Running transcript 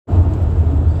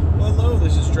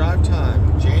Drive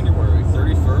Time, January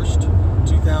 31st,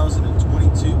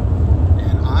 2022,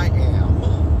 and I am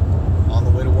on the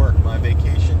way to work. My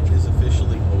vacation is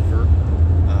officially over,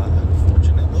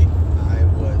 unfortunately. I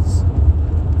was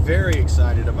very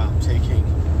excited about taking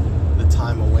the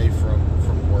time away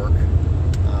from work.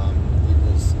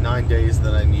 It was 9 days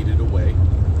that I needed away,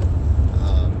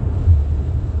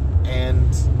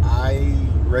 and I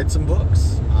read some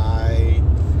books. I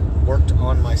worked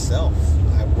on myself.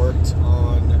 I worked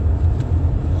on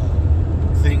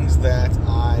things that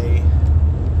I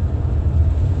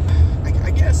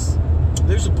guess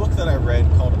there's a book that I read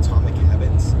called Atomic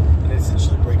Habits, and it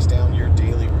essentially breaks down your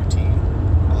daily routine.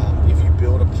 If you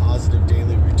build a positive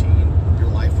daily routine, your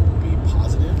life will be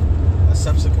positive,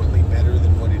 subsequently better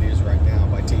than what it is right now,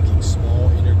 by taking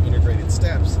small integrated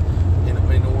steps in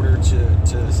order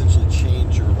to essentially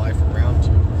change your life around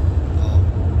you.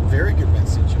 Very good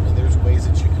message. I mean, there's ways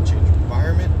that you can change your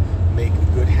environment, make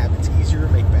good habits easier,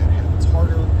 make bad habits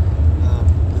harder.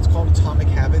 It's called Atomic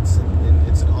Habits, and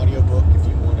it's an audiobook. If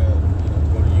you want to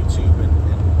go to YouTube and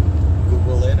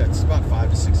Google it, it's about 5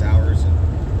 to 6 hours, and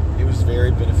it was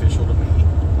very beneficial to me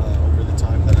over the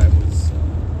time that I was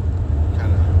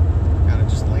kind of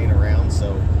just laying around.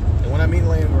 So, and when I mean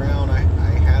laying around, I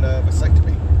had a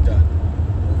vasectomy done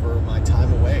over my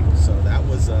time away. So that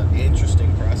was an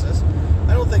interesting process.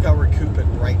 I don't think I'll recoup it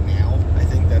right now. I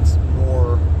think that's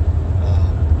more,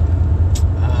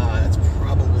 that's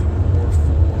probably more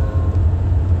for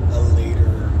a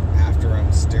later, after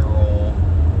I'm sterile,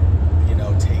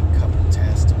 take a couple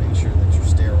tests to make sure that you're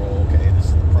sterile. Okay, this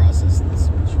is the process, this is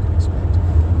what you can expect,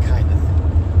 kind of thing.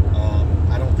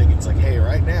 I don't think it's like, hey,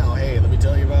 right now, hey, let me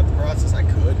tell you about the process. I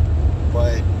could,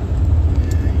 but I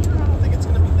don't think it's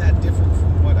going to be that different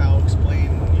from what I'll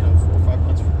explain, 4 or 5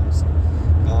 months from now. So,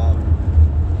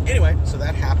 anyway, so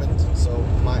that happened. So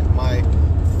my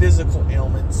physical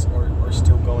ailments are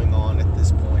still going on at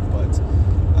this point, but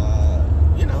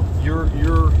you're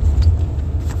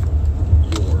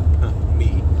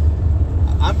me.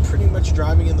 I'm pretty much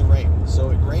driving in the rain. So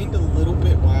it rained a little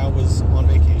bit while I was on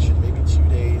vacation, maybe 2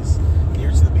 days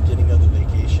near to the beginning of the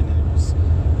vacation, and it was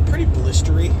pretty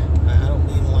blistery. I don't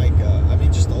mean like I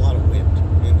mean just a lot of wind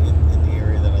in the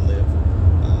area that I live.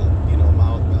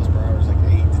 Miles per hour is like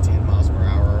 8 to 10 miles per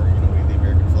hour. The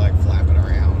American flag flapping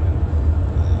around, and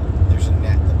there's a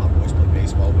net that my boys play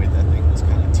baseball with. That thing was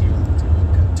kind of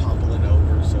tumbling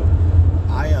over. So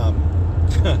I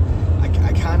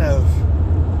kind of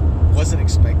wasn't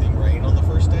expecting rain on the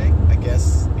first day. I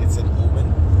guess it's an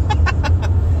omen.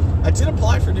 I did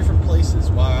apply for different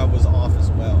places while I was off as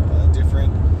well. I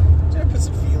put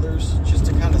some feelers just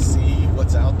to kind of see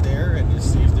what's out there and to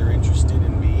see if they're interested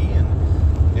in me and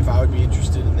if I would be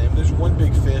interested in them. There's one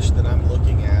big fish that I'm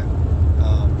looking at,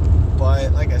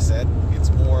 but like I said, it's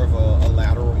more of a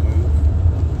lateral move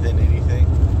than anything.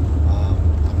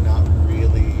 I'm not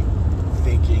really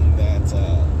thinking that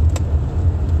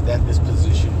this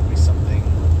position will be something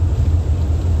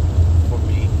for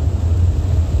me,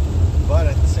 but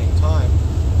at the same time,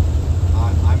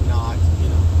 I'm not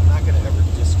going to ever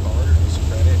discard or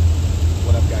discredit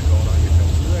what I've got going on here.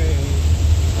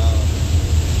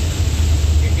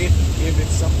 If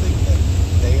it's something that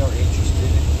they are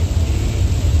interested in me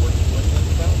working with them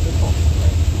about, they'll call me,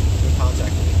 right? They'll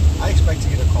contact me. I expect to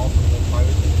get a call from them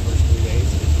privately the first 3 days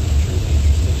if they're truly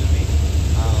interested in me.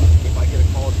 If I get a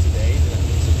call today, then that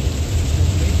means that they're interested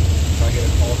in me. If I get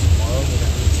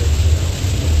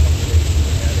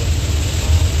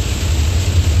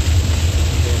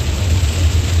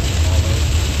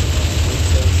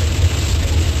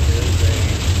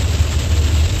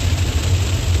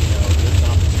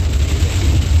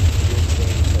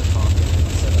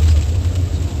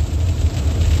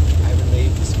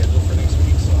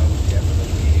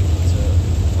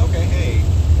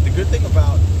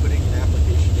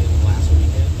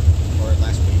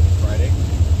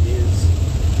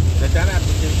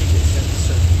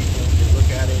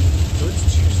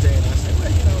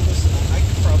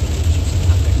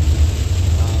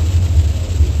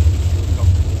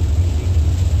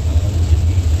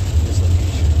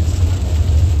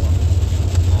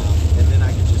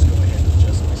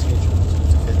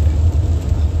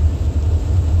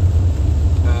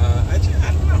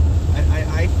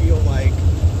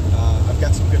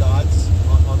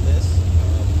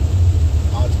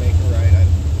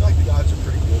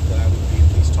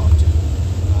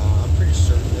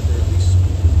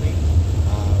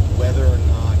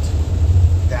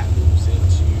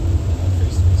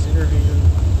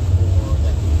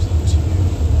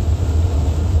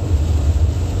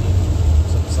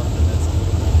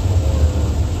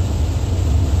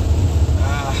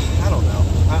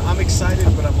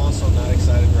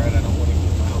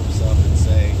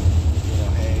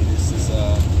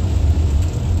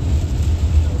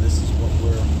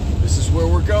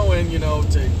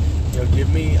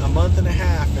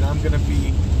going to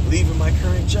be leaving my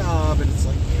current job. And it's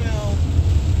like,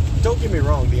 don't get me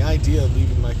wrong, the idea of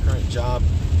leaving my current job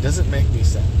doesn't make me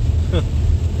sad.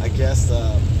 I guess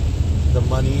the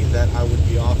money that I would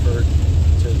be offered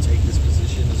to take this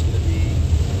position is going to be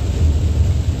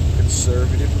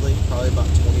conservatively probably about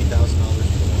 $20,000 more,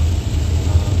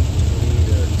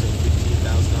 $20,000 to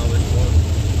 $15,000 more.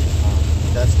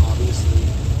 That's obviously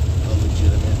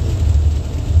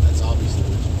that's obviously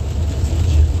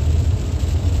legit.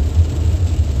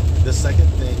 The second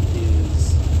thing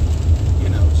is,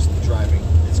 just driving.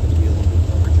 It's going to be a little bit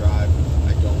more of a drive.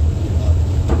 I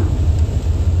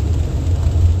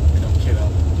don't get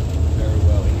up very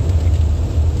well anyway,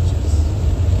 which is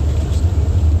interesting.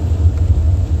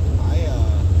 I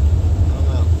don't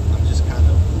know. I'm just kind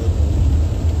of a little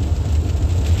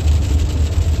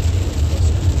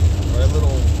frustrated, or a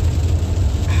little,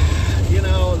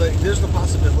 there's the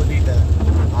possibility that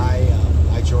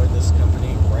I joined this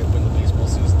company right when the baseball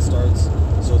season starts,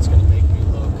 so it's going to make me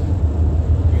look,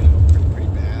 pretty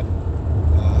bad.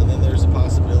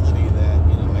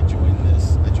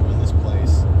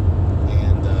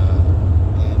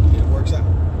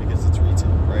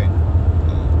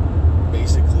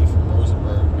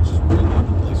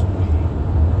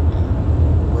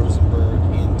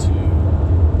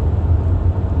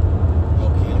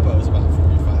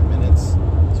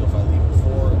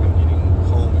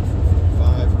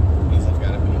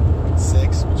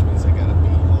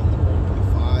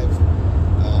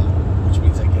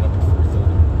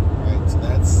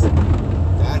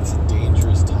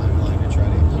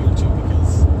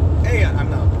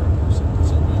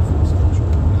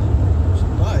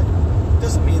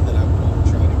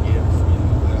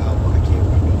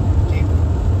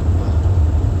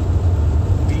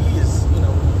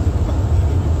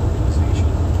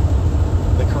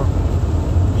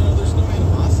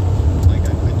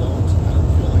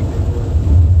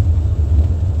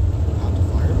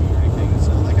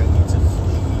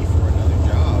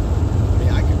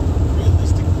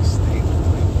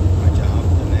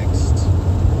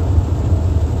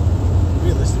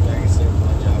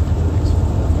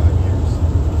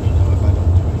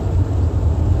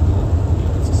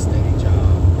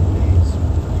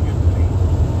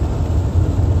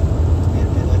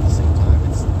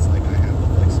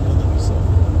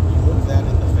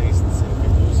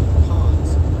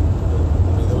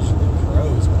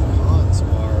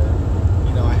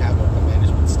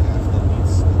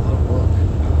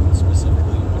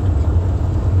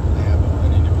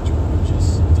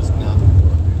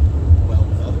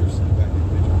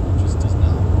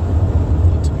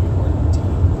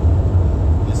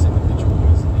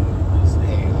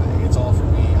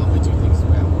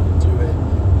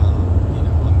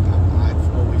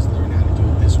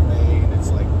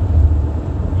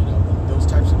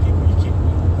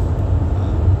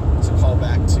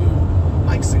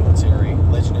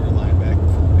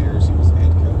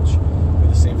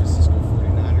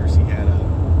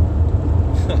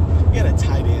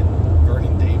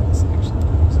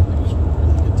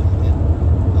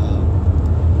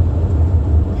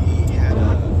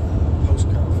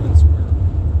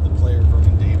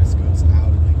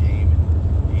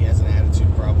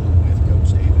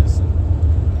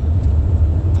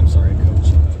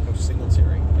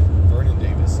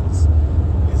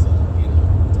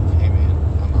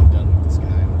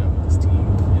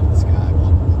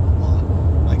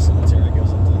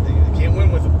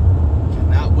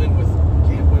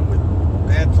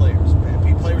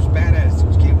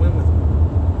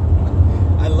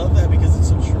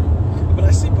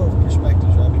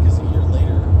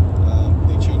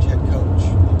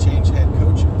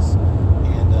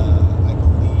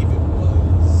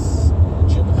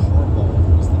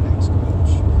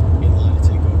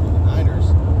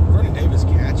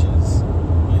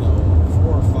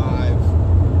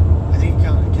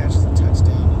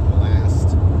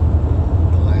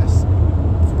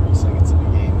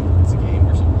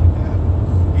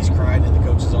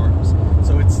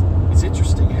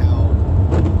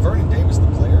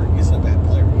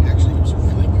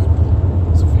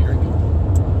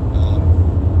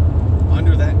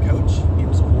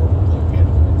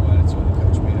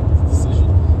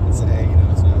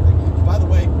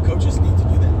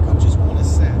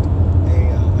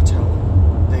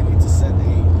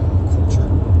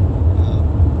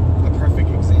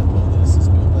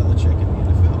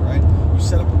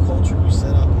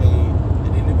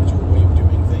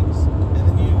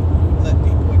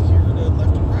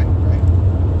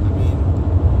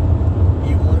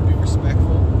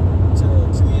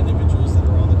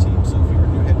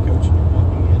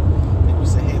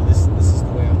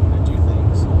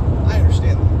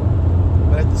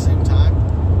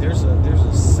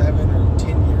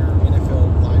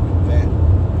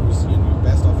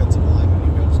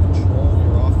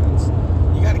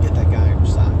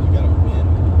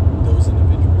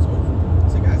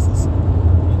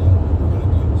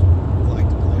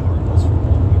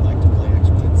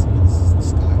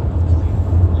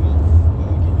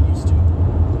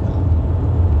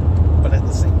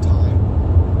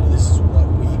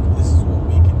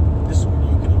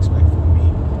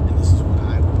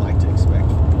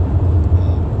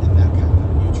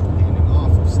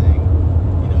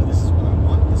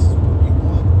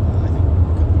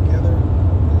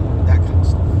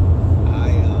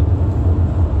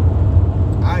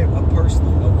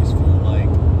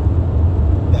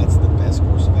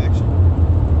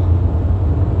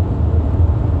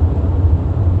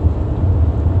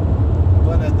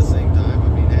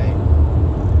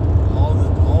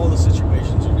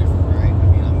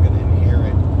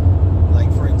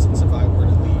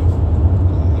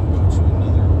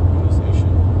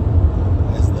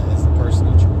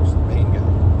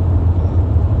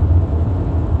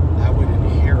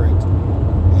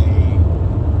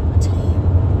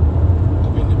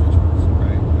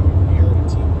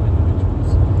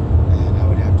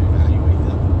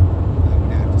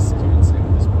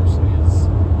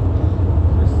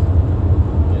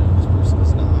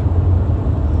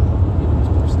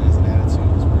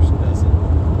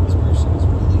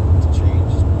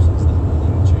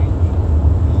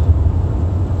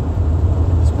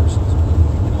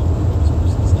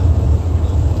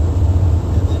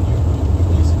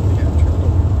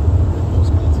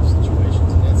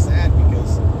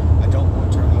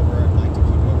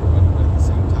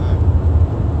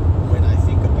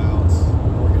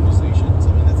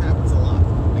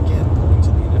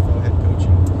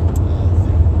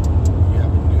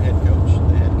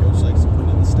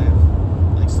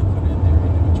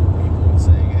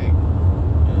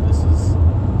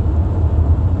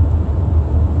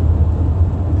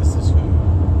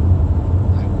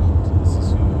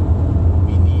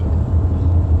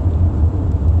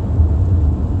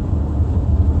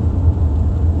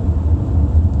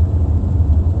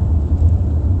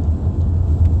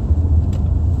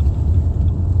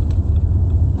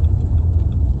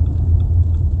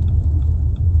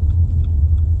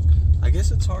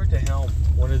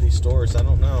 these stores. I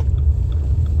don't know.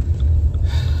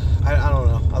 I don't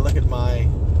know. I look at my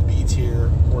B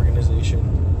tier organization.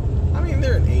 I mean,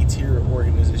 they're an A tier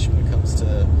organization when it comes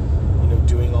to,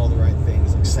 doing all the right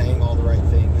things, like saying all the right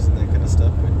things and that kind of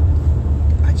stuff. But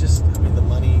I mean, the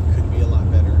money could be a lot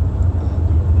better.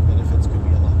 The benefits could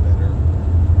be a lot better.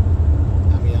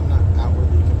 I mean, I'm not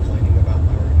outwardly complaining about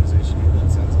my organization, even though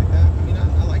it sounds like that. I mean,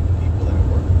 I like the people that I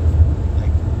work with.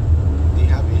 Like, they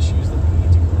have issues that we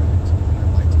need to correct, and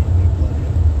I'd like to get new blood in.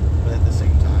 But at the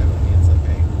same time, I mean, it's like,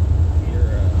 hey,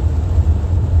 we're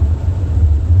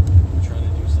trying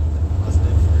to do something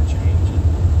positive for a change,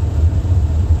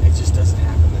 and it just doesn't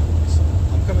happen that way. So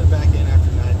I'm coming back in after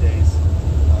 9 days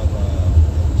of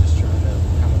just trying to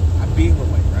kind of being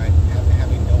away, right?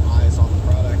 Having no eyes on the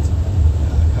product,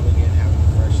 coming in, having a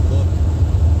fresh look.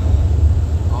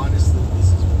 Honestly, this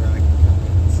is where I can come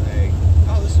in and say,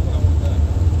 oh, this is what I want done,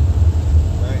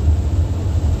 right?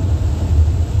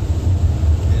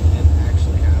 And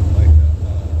actually have like a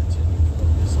genuine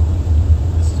focus on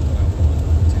this is what I want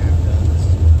to have done. This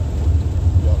is what I want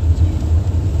y'all to do.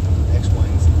 X, Y,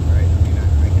 and Z, right? I mean,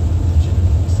 I can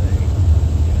legitimately say,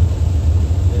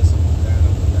 this, I want that, I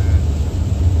want that.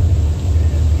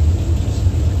 And people will just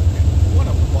be like, okay, one,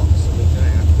 I'm lost, so they're going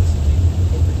to have to listen to me.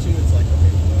 But for two, it's like,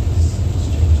 okay, well, it's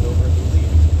changed over a new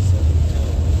lead. So,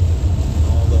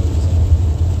 all those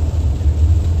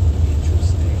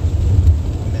interesting,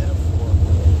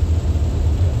 metaphorical,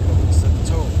 coach set the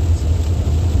tone.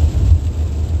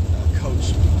 Coach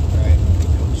speak, right?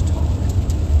 Coach talk.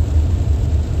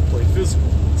 Play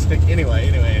physical. It's like, anyway.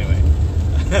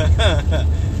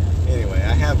 Anyway,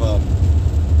 I have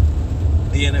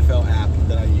the NFL app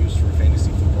that I used for a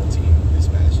fantasy football team this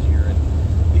past year, and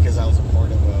because I was a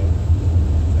part of a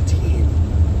team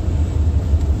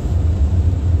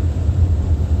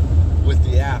with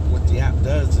the app, what the app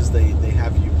does is they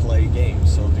have you play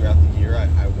games. So throughout the year,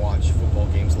 I watch football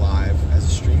games live as a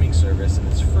streaming service, and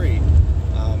it's free.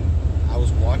 I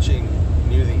was watching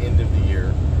near the end of the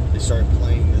year, they started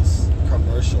playing this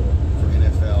commercial for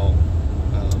NFL,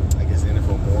 I guess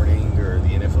NFL Morning or the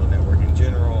NFL Network in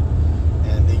general,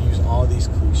 and they use all these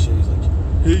cliches like,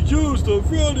 he used a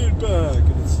running back,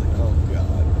 and it's like, oh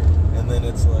god. And then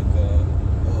it's like,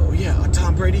 oh yeah,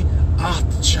 Tom Brady off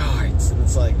the charts, and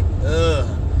it's like,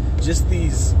 just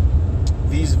these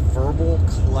verbal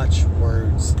clutch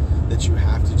words that you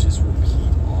have to just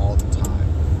repeat all the time,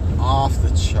 off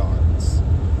the charts,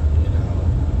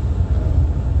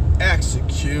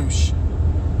 execution.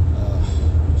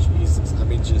 Jesus, I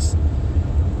mean, just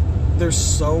there's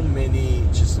so many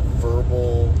just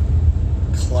verbal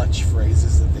clutch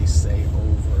phrases that they say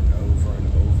over and over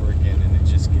and over again, and it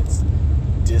just gets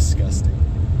disgusting.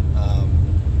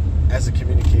 As a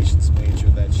communications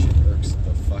major, that shit irks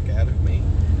the fuck out of me.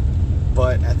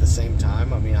 But at the same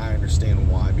time, I mean, I understand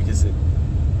why, because it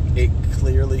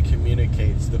clearly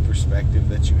communicates the perspective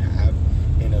that you have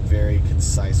in a very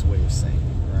concise way of saying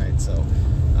it, right? So,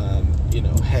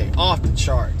 hey, off the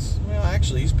charts. Well,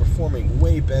 actually, he's performing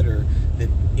way better than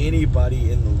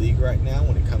anybody in the league right now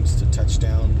when it comes to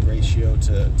touchdown ratio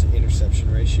to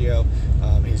interception ratio,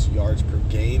 his yards per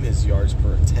game, his yards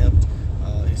per attempt,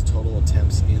 his total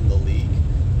attempts in the league.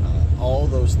 All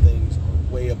those things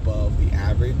are way above the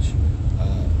average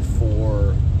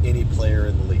for any player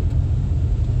in the league.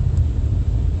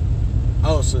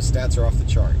 Oh, so stats are off the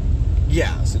chart.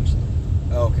 Yeah, essentially.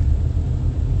 Okay.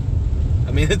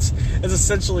 I mean, it's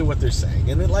essentially what they're saying.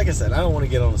 And then, like I said, I don't want to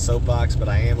get on a soapbox, but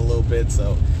I am a little bit.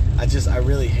 So I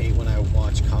really hate when I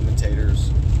watch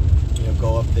commentators,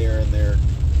 go up there and they're,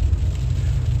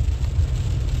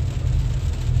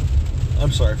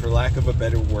 I'm sorry, for lack of a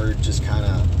better word, just kind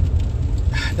of,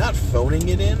 not phoning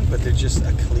it in, but they're just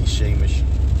a cliche machine.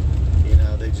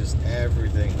 They just,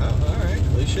 everything, oh, all right,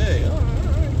 cliche, all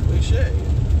right, cliche.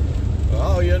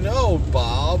 Oh,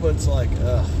 Bob, it's like,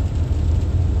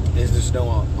 there's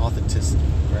no authenticity,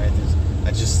 right?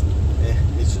 It just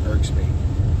irks me.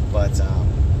 But,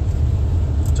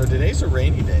 so today's a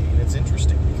rainy day, and it's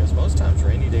interesting because most times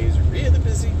rainy days are really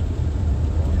busy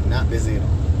or not busy at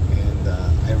all. And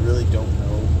I really don't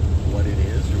know what it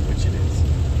is or which it is.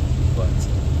 But,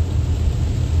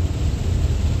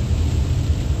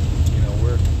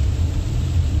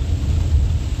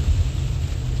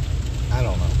 I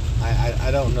don't know.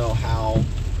 I don't know how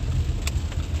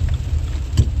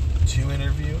to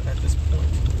interview at this point.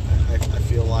 I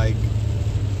feel like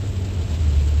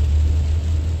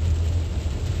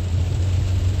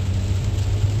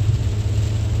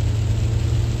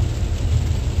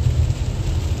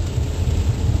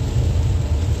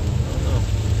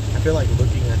I feel like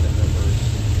looking at the numbers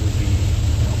would be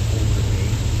helpful for me.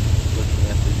 Looking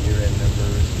at the year-end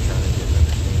numbers,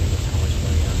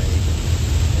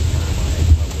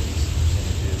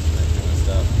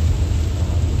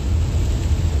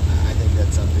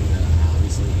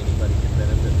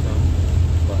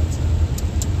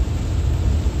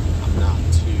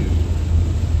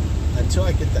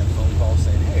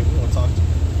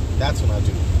 that's when I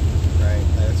do it, right?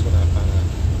 That's when I kind of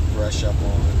brush up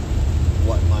on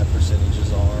what my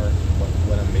percentages are,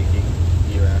 what I'm making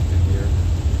year after year.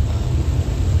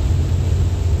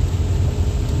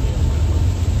 My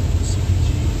CPG,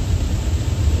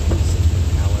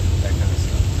 talent, that kind of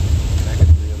stuff. And I could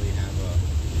really have a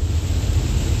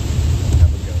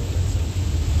go with it. So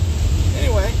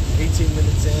anyway, 18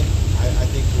 minutes in, I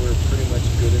think we're pretty much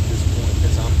good at this point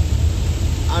because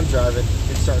I'm driving.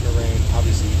 It's starting to rain.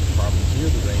 Obviously, you can probably hear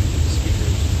the rain through the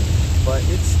speakers, but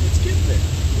it's getting there.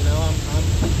 You know, I'm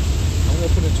going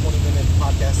to put a 20-minute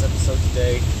podcast episode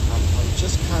today. I'm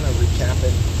just kind of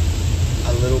recapping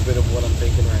a little bit of what I'm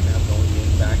thinking right now, going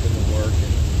back into work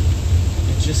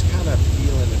and just kind of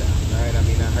feeling it out. Right? I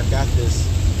mean, I've got this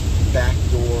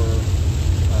backdoor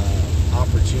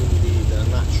opportunity that I'm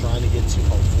not trying to get too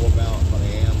hopeful about, but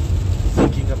I am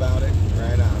thinking about it.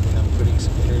 Right? I mean, I'm putting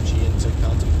some energy into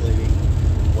contemplating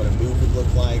what a move would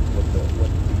look like, what the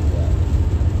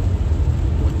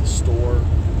store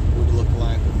would look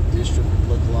like, what the district would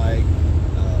look like,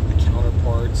 the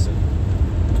counterparts, and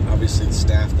obviously the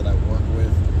staff that I work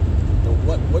with. You know,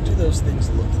 what do those things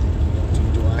look like? You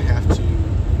know, do I have to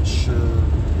ensure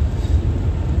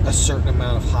a certain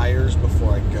amount of hires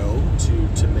before I go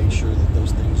to make sure that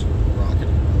those things are rocking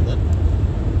and rolling?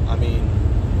 I mean,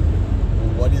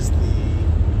 what is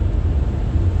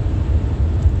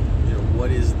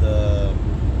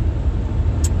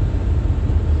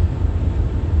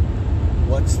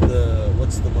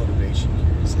what's the motivation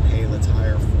here? Is it, hey, let's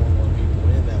hire 4 more people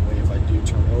in, that way if I do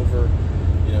turn over,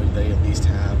 you know, they at least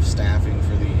have staffing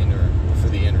for the interim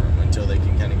until they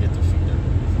can kind of get their feet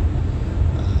underneath them.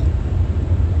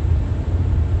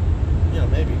 You know,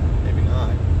 maybe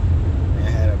not. I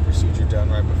had a procedure done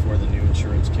right before the new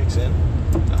insurance kicks in.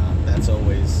 That's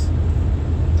always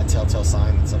a telltale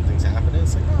sign that something's happening.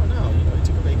 It's like, oh no, you know, he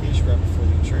took a vacation right before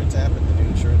the insurance happened, the new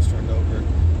insurance turned over,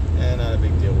 and not a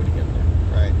big deal when you get there,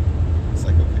 right? It's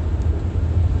like, okay, cool.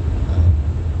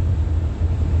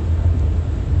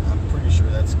 I'm pretty sure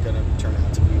that's going to turn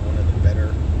out to be one of the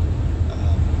better,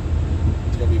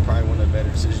 it's going to be probably one of the better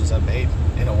decisions I've made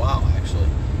in a while, actually,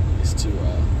 is to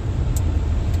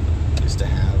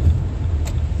have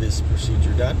this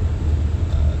procedure done.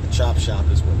 The chop shop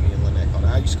is what me and Lynette called it.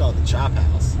 I used to call it the chop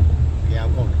house. Yeah,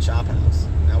 I'm going to chop house.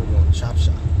 Now we're going to chop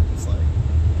shop. It's like,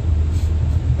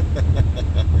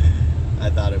 I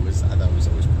thought it was always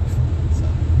pretty fun. So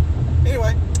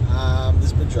anyway,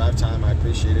 this has been Drive Time. I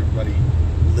appreciate everybody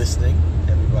listening,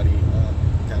 everybody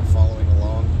kind of following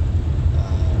along.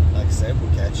 Like I said,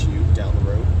 we'll catch you down the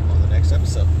road on the next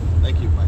episode. Thank you. Bye.